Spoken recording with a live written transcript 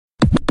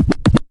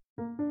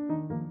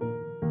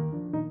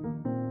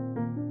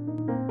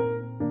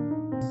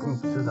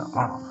to the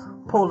R.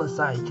 Polar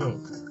side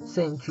chains,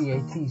 same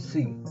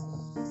TATC.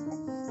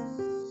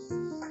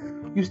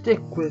 You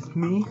stick with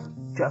me,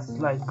 just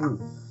like glue.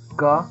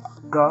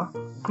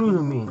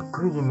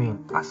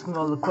 Glutamine, asking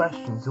all the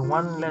questions. The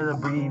one-letter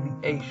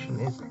abbreviation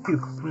is Q,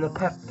 from the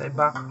peptide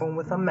backbone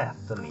with a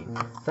methylene.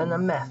 Then a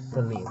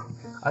methylene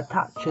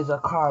attaches a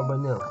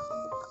carbonyl.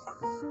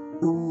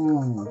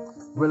 Ooh,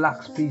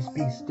 relax, please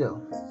be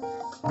still.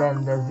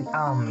 Then there's the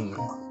amine.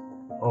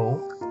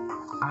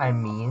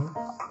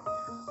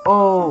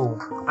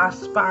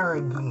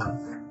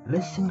 Asparagine.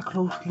 Listen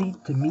closely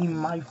to me,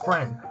 my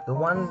friend. The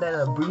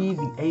one-letter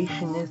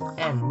abbreviation is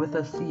N with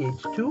a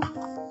CH2.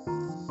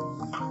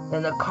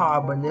 Then a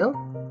carbonyl.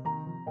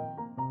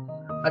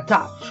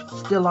 Attached,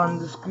 still on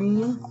the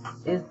screen,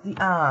 is the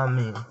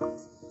amine.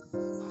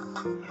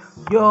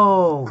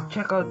 Yo,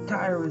 check out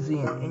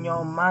tyrosine in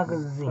your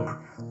magazine.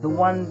 The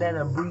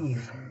one-letter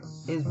brief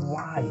is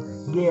Y.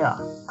 Yeah,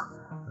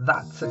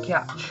 that's a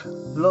catch.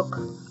 Look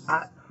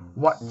at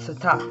what's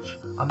attached.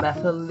 A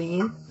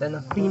methylene, then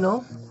a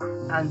phenol,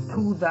 and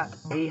to that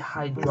a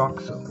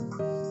hydroxyl.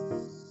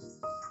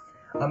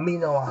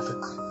 Amino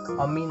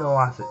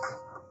acids,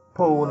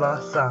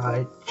 polar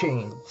side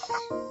chains.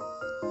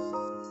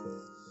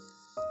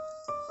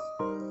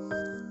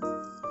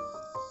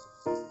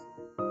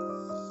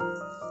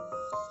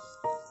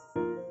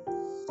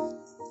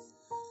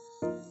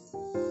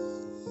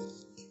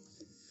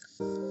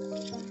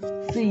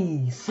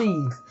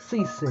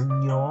 See,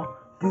 senor,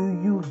 do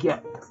you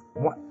get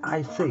what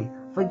I say?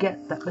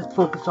 Forget that, let's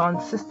focus on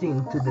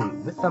cysteine today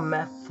with a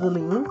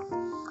methylene,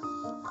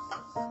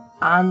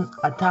 and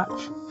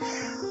attached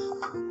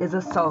is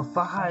a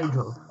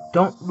sulfur-hydryl.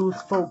 Don't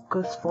lose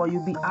focus for you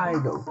be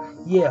idle.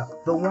 Yeah,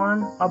 the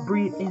one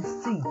abbrev is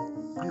C.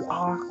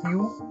 Are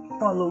you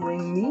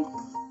following me?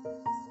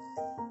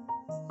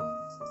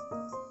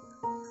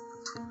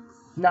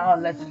 Now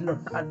let's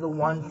look at the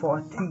one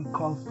for T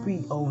called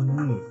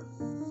threonine.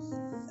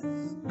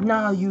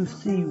 Now you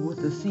see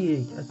with the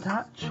CH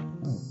attached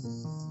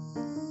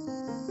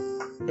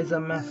is a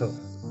methyl,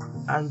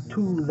 and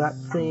to that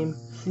same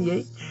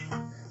CH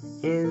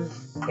is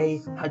a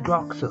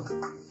hydroxyl.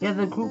 Yeah,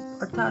 the group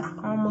attached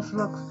almost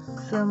looks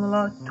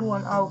similar to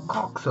an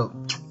alkoxyl.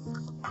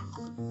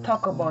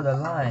 Talk about a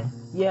line.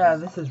 Yeah,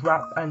 this is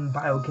rap and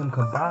biochem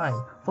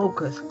combined.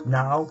 Focus,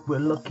 now we're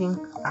looking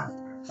at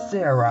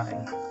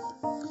serine.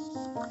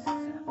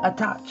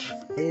 Attached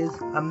is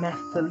a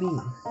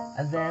methylene,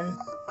 and then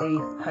a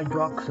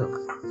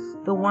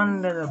hydroxyl. The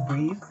one-letter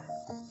brief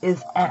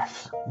is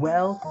S.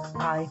 Well,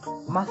 I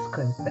must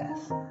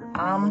confess,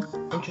 I'm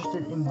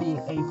interested in being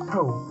a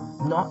pro,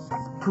 not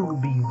to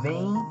be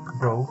vain,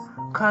 bro,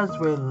 cause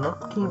we're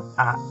looking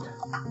at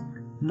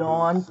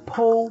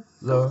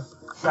non-polar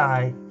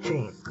side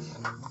chains.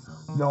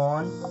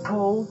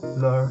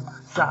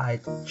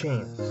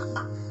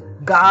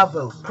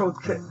 Garvel,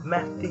 protrip,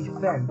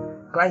 methyphen,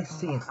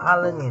 glycine,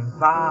 alanine,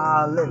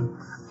 valine,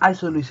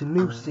 isoleucine,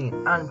 leucine,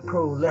 and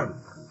proline,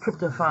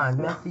 tryptophan,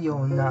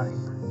 methionine,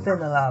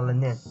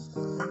 phenylalanine.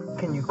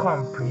 Can you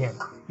comprehend?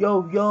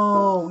 Yo,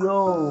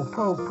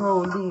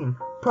 proline,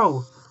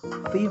 pro,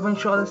 for even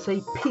short to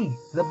say P,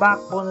 the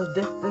backbone of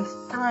this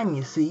time,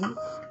 you see.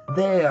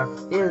 There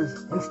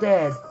is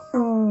instead,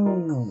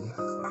 ooh,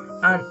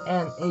 an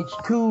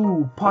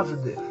NH2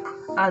 positive,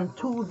 and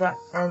to that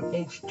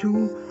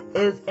NH2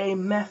 is a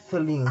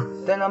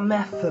methylene, then a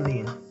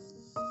methylene.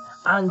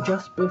 And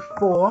just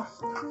before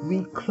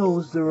we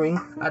close the ring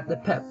at the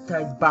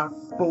peptide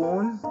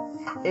backbone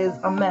is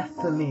a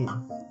methylene.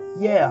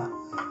 Yeah,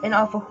 in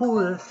alpha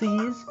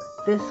C's,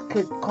 this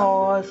could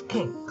cause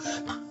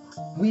kinks.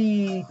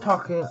 We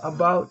talking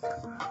about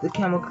the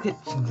chemical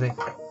kitchen sink.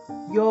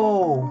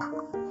 Yo,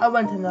 I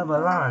went to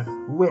Neverland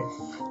with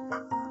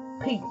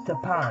Peter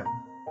Pan.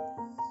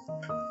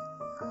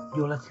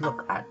 Yo, let's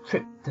look at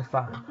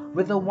tryptophan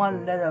with a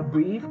one-letter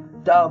brief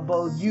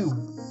W.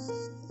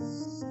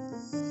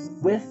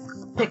 With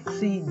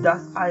pixie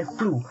dust I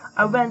flew.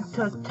 I went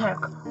to Tech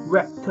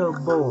Rector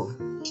Bowl.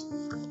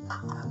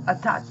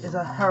 Attached is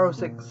a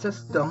heterosic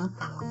system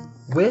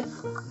with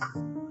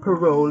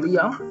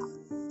beryllium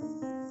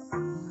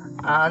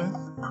and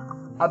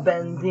a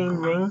benzene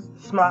ring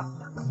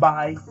smacked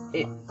by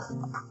it.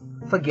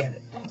 Forget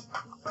it.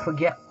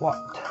 Forget what?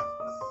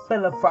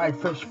 Philip fried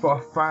fish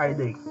for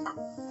Friday.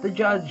 The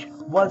judge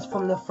was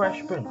from the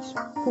Fresh Prince,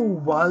 who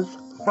was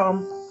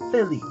from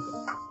Philly.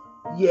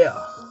 Yeah,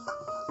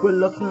 we're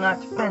looking at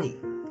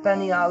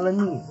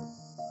phenylalanine.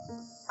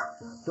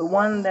 The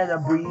one-letter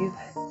brief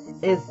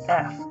is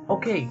F.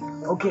 Okay,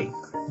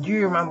 do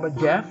you remember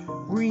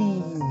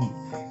Jeffrey?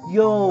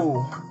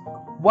 Yo,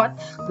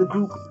 what's the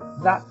group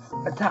that's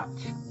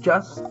attached?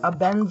 Just a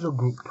benzyl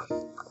group.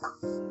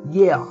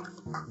 Yeah,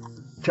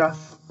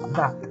 just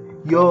that.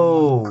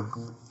 Yo,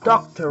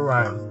 Dr.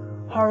 Rhyme,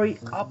 hurry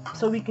up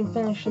so we can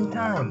finish in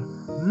time.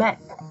 Met,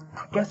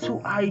 guess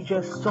who I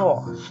just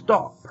saw?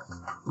 Stop,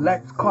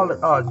 let's call it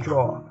a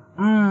draw.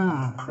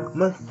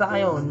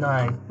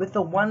 Methionine with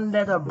a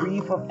one-letter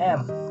brief of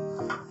M.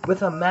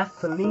 With a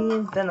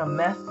methylene, then a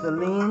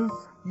methylene.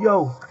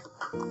 Yo,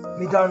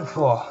 me done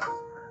for,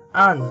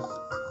 and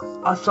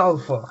a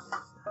sulfur,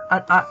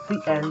 and at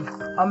the end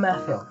a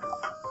methyl.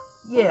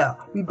 Yeah,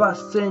 we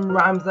bustin'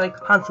 rhymes like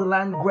Hansel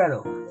and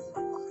Gretel.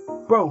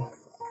 Bro,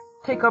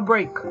 take a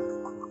break.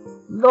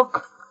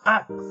 Look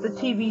at the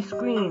TV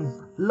screen.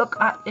 Look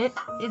at it,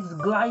 it's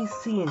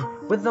glycine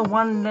with the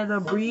one letter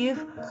breathe,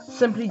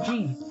 simply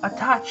G.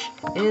 Attached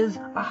is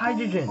a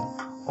hydrogen.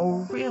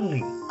 Oh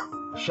really?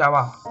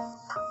 Shower.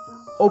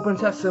 Open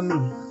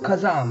sesame,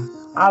 cause I'm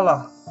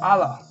Allah.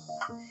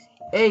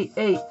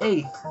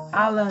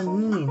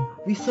 Alanine.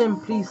 We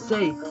simply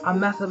say a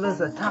methyl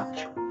is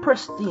attached.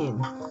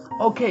 Pristine.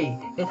 Okay,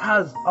 it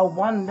has a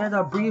one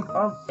letter brief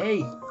of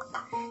A.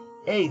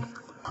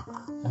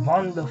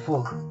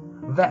 Wonderful.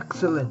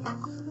 Excellent.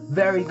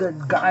 Very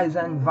good guys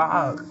and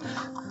vals.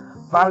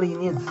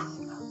 Valine is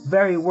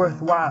very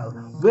worthwhile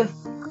with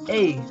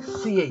a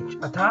CH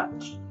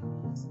attached.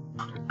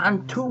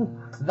 And to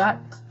that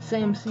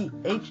same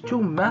CH, two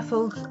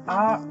methyls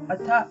are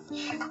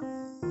attached.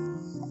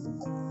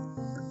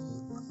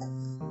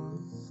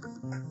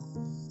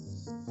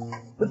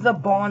 With the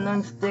bond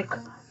and stick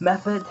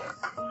method,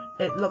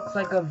 it looks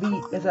like a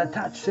V is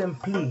attached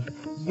simply.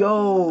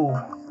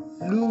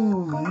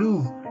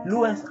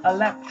 Lewis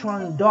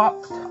electron dot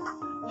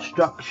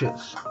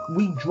structures.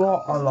 We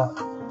draw a lot.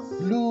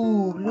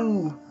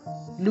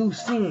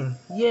 Leucine,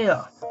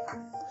 yeah.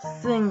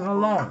 Sing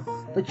along.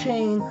 The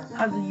chain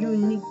has a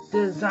unique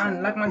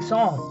design like my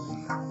song.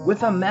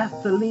 With a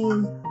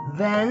methylene,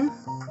 then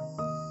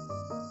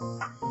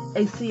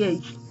a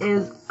CH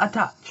is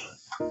attached.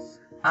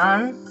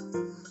 And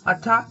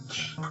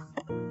attached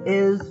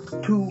is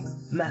two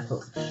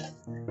methyls.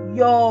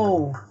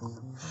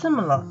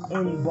 Similar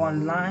in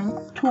bond line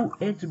to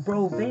its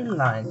bromine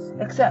line,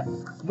 except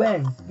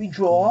when we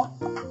draw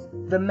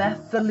the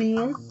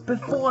methylene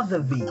before the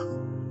V.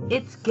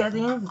 It's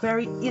getting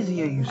very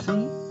easier, you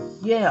see.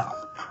 Yeah,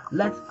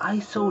 let's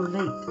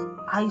isolate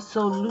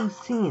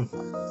isoleucine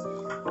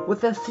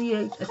with a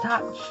CH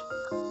attached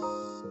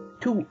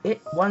to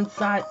it. One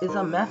side is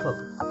a methyl,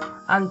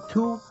 and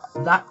to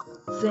that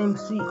same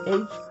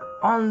CH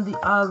on the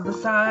other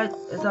side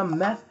is a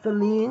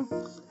methylene,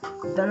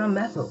 then a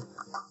methyl.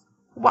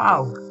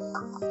 Wow,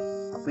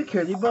 we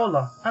cured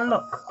Ebola, and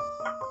look,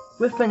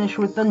 we're finished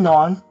with the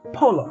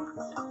non-polar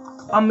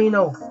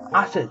amino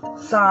acid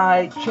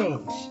side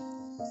chains.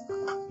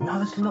 Now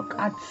let's look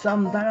at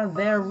some that are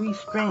very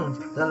strange.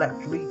 The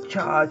electrically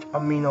charged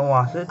amino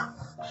acid.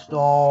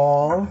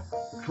 Stall,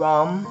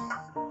 drum,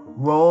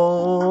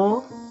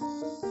 roll.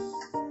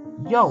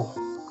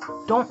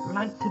 Don't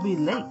like to be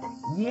late.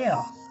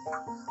 Yeah,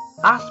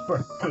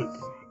 aspartate.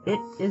 It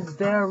is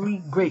very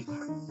great.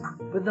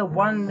 With the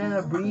one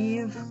letter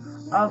brief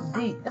of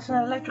D. It's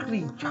an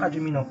electrically charged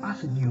amino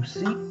acid, you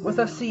see, with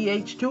a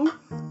CH2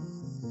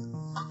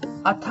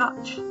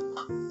 attached.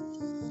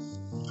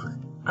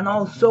 And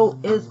also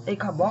is a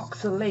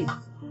carboxylate.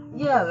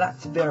 Yeah,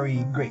 that's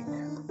very great.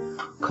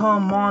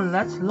 Come on,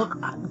 let's look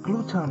at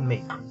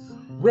glutamate.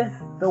 With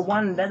the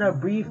one letter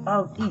brief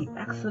of E.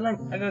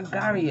 Excellent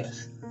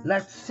gregarious.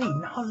 Let's see.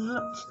 Now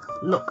let's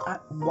look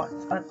at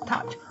what's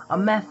attached. A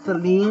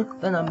methylene,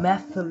 then a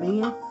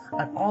methylene,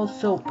 and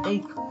also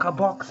a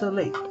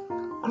carboxylate.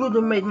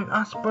 Glutamate and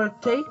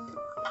aspartate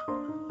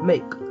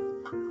make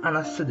an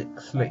acidic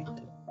slate.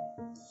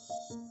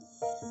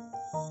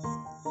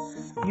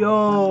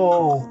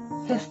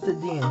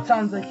 Histidine.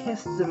 Sounds like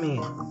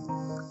histamine.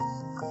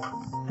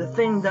 The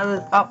thing that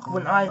is up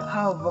when I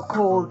have a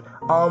cold.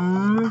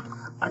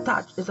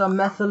 Attached is a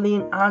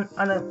methylene and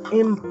an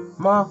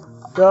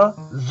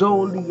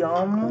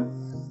imidazolium.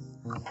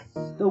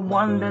 The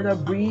one letter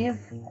brief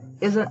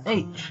is an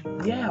H.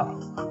 Yeah.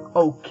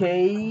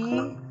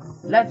 Okay.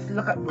 Let's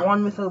look at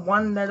one with a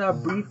one letter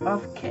brief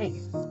of K.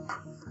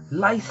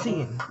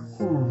 Lysine.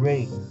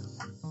 Hooray.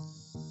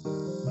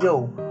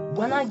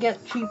 When I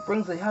get cheap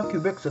rings, they have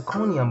cubic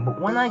zirconium, but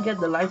when I get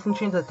the lysine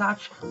chains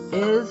attached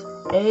is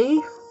a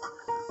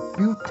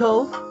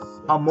butyl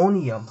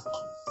ammonium.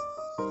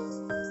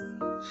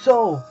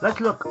 So let's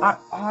look at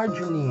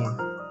arginine.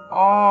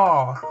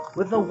 R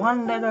with a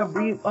one letter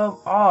brief of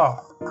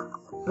R.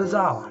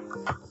 Bizarre.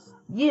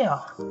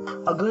 Yeah,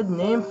 a good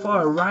name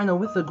for a rhino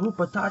with a group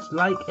attached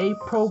like a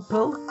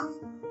propyl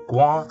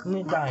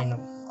guanidino.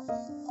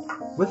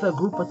 With a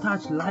group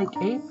attached like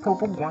a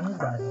propyl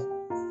guanidino.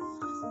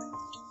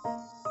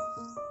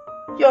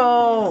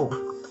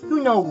 You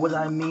know what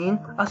I mean.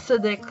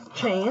 Acidic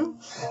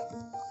chains.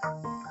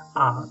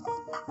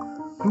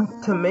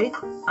 Glutamate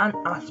and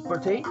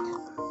aspartate.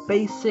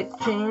 Basic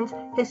chains.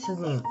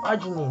 Histidine,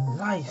 arginine,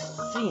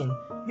 lysine.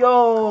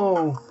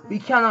 We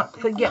cannot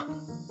forget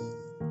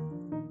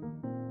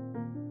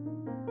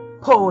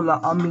polar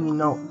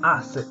amino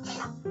acids.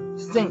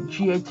 Zinc,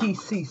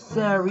 GATC,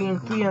 serine,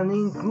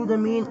 threonine,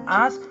 glutamine,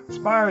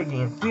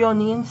 asparagine,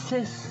 threonine,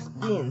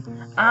 cysteine,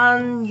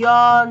 and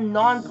your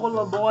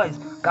non-polar boys,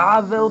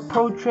 Garville,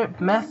 Protrip,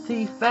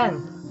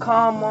 Methyphen.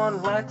 Come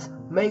on, let's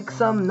make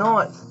some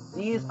noise.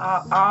 These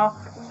are our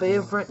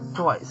favorite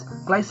toys: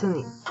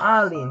 glycine,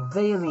 aline,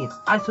 valine,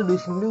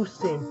 isoleucine,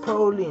 leucine,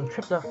 proline,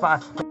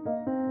 tryptophan.